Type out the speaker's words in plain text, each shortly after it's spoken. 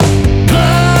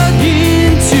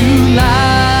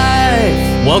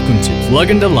Welcome to Plug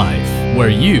into Life, where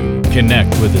you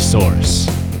connect with the source.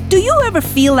 Do you ever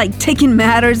feel like taking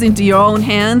matters into your own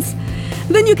hands?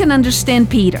 Then you can understand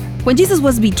Peter. When Jesus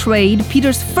was betrayed,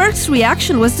 Peter's first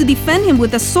reaction was to defend him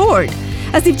with a sword,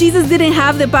 as if Jesus didn't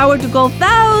have the power to call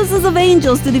thousands of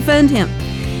angels to defend him.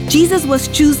 Jesus was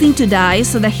choosing to die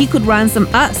so that he could ransom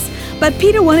us, but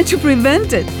Peter wanted to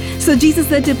prevent it. So Jesus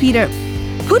said to Peter,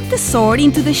 "Put the sword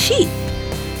into the sheath.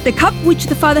 The cup which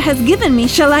the Father has given me,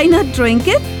 shall I not drink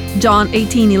it?" John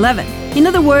 18:11. In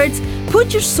other words,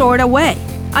 put your sword away.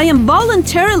 I am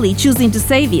voluntarily choosing to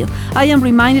save you. I am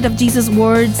reminded of Jesus'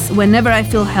 words whenever I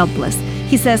feel helpless.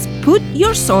 He says, "Put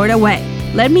your sword away.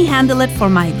 Let me handle it for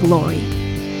my glory."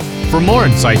 For more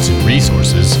insights and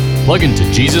resources, plug into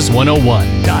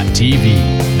Jesus101.tv.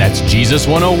 That's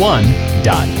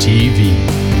Jesus101.tv.